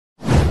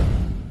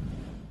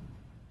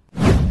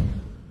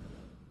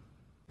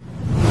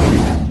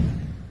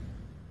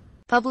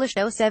Published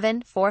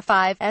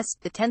 0745s,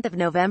 the 10th of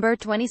November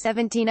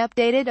 2017.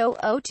 Updated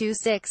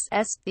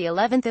 0026s, the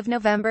 11th of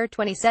November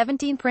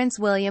 2017. Prince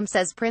William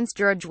says Prince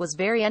George was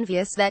very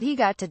envious that he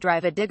got to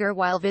drive a digger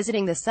while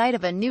visiting the site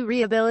of a new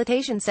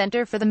rehabilitation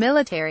center for the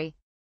military.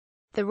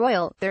 The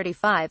royal,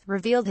 35,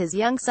 revealed his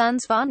young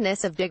son's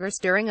fondness of diggers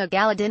during a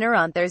gala dinner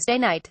on Thursday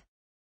night.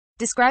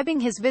 Describing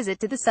his visit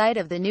to the site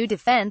of the new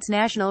Defense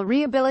National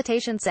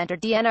Rehabilitation Center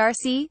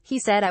 (DNRC), he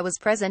said, "I was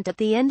present at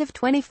the end of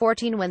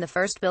 2014 when the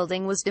first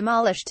building was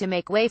demolished to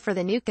make way for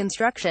the new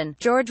construction.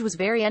 George was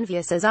very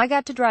envious as I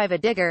got to drive a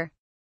digger."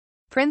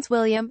 Prince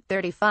William,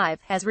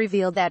 35, has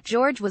revealed that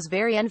George was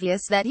very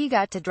envious that he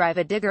got to drive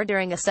a digger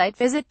during a site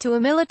visit to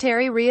a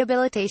military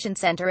rehabilitation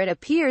center. It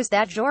appears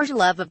that George's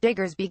love of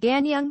diggers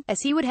began young,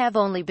 as he would have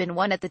only been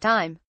 1 at the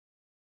time.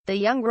 The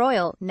young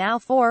royal, now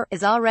 4,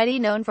 is already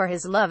known for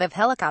his love of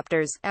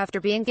helicopters, after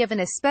being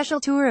given a special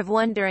tour of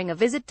one during a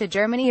visit to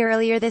Germany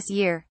earlier this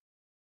year.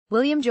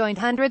 William joined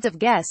hundreds of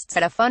guests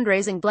at a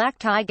fundraising black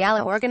tie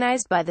gala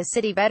organized by the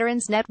City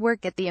Veterans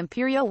Network at the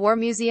Imperial War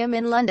Museum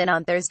in London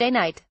on Thursday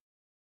night.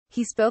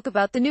 He spoke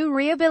about the new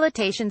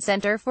rehabilitation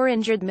center for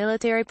injured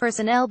military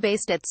personnel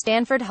based at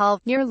Stanford Hall,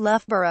 near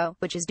Loughborough,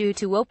 which is due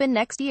to open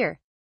next year.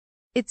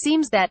 It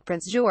seems that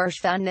Prince George's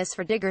fondness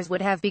for diggers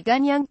would have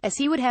begun young, as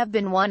he would have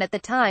been 1 at the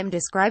time.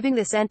 Describing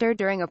the center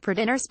during a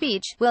pre-dinner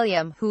speech,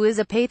 William, who is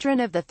a patron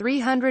of the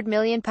 £300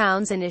 million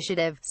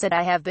initiative, said,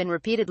 "I have been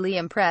repeatedly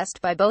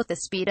impressed by both the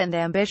speed and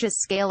ambitious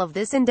scale of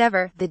this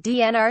endeavor." The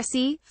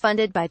DNRC,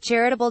 funded by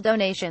charitable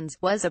donations,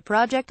 was a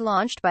project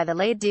launched by the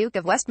late Duke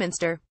of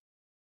Westminster.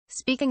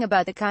 Speaking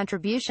about the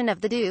contribution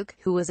of the Duke,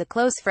 who was a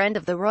close friend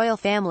of the royal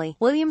family,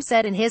 William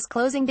said, "In his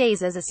closing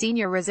days as a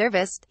senior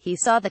reservist, he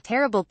saw the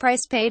terrible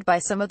price paid by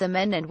some of the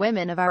men and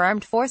women of our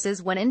armed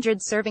forces when injured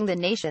serving the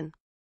nation.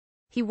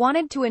 He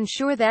wanted to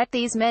ensure that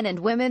these men and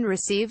women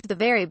received the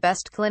very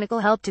best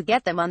clinical help to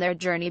get them on their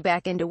journey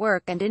back into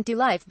work and into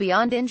life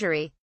beyond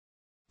injury."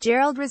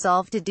 Gerald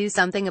resolved to do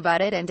something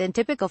about it, and in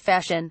typical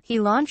fashion, he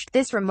launched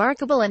this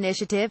remarkable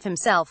initiative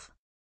himself.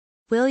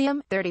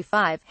 William,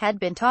 35, had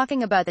been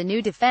talking about the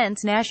new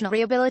Defense National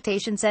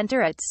Rehabilitation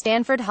Center at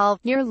Stanford Hall,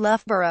 near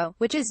Loughborough,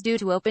 which is due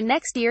to open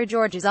next year.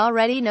 George is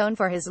already known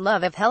for his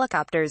love of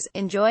helicopters,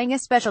 enjoying a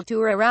special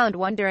tour around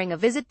one during a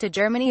visit to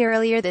Germany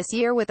earlier this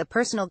year. With a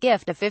personal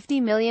gift of £50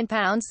 million,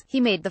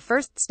 he made the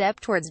first step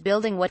towards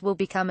building what will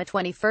become a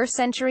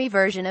 21st-century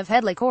version of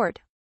Headley Court.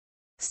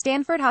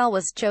 Stanford Hall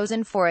was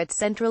chosen for its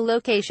central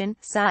location,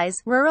 size,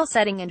 rural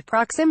setting and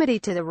proximity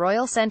to the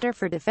Royal Centre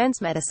for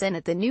Defence Medicine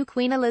at the new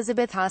Queen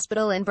Elizabeth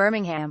Hospital in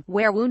Birmingham,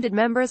 where wounded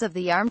members of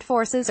the armed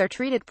forces are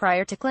treated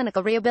prior to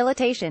clinical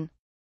rehabilitation.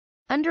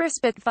 Under a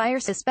Spitfire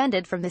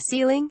suspended from the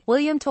ceiling,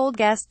 William told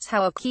guests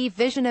how a key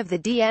vision of the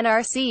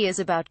DNRC is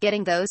about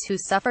getting those who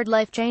suffered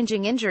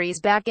life-changing injuries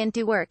back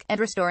into work, and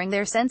restoring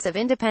their sense of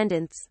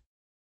independence.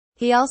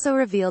 He also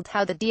revealed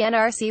how the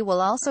DNRC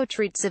will also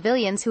treat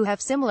civilians who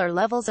have similar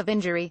levels of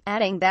injury,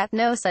 adding that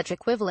no such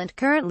equivalent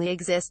currently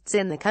exists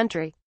in the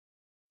country.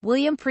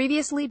 William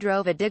previously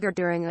drove a digger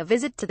during a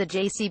visit to the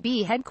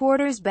JCB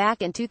headquarters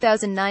back in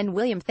 2009.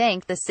 William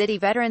thanked the City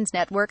Veterans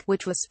Network,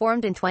 which was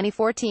formed in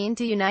 2014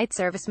 to unite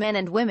servicemen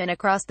and women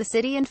across the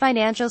city and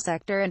financial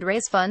sector and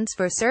raise funds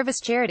for service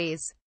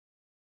charities.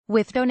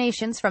 With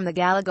donations from the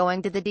gala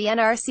going to the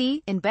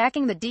DNRC, in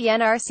backing the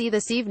DNRC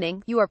this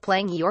evening, you are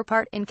playing your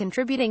part in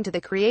contributing to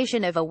the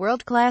creation of a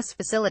world-class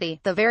facility,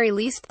 the very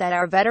least that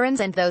our veterans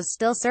and those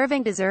still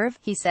serving deserve,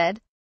 he said.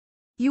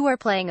 You are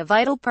playing a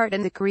vital part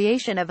in the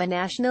creation of a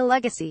national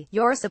legacy.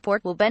 Your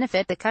support will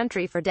benefit the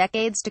country for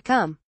decades to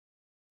come.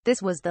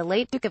 This was the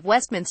late Duke of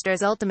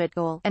Westminster's ultimate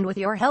goal, and with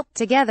your help,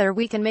 together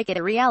we can make it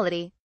a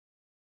reality.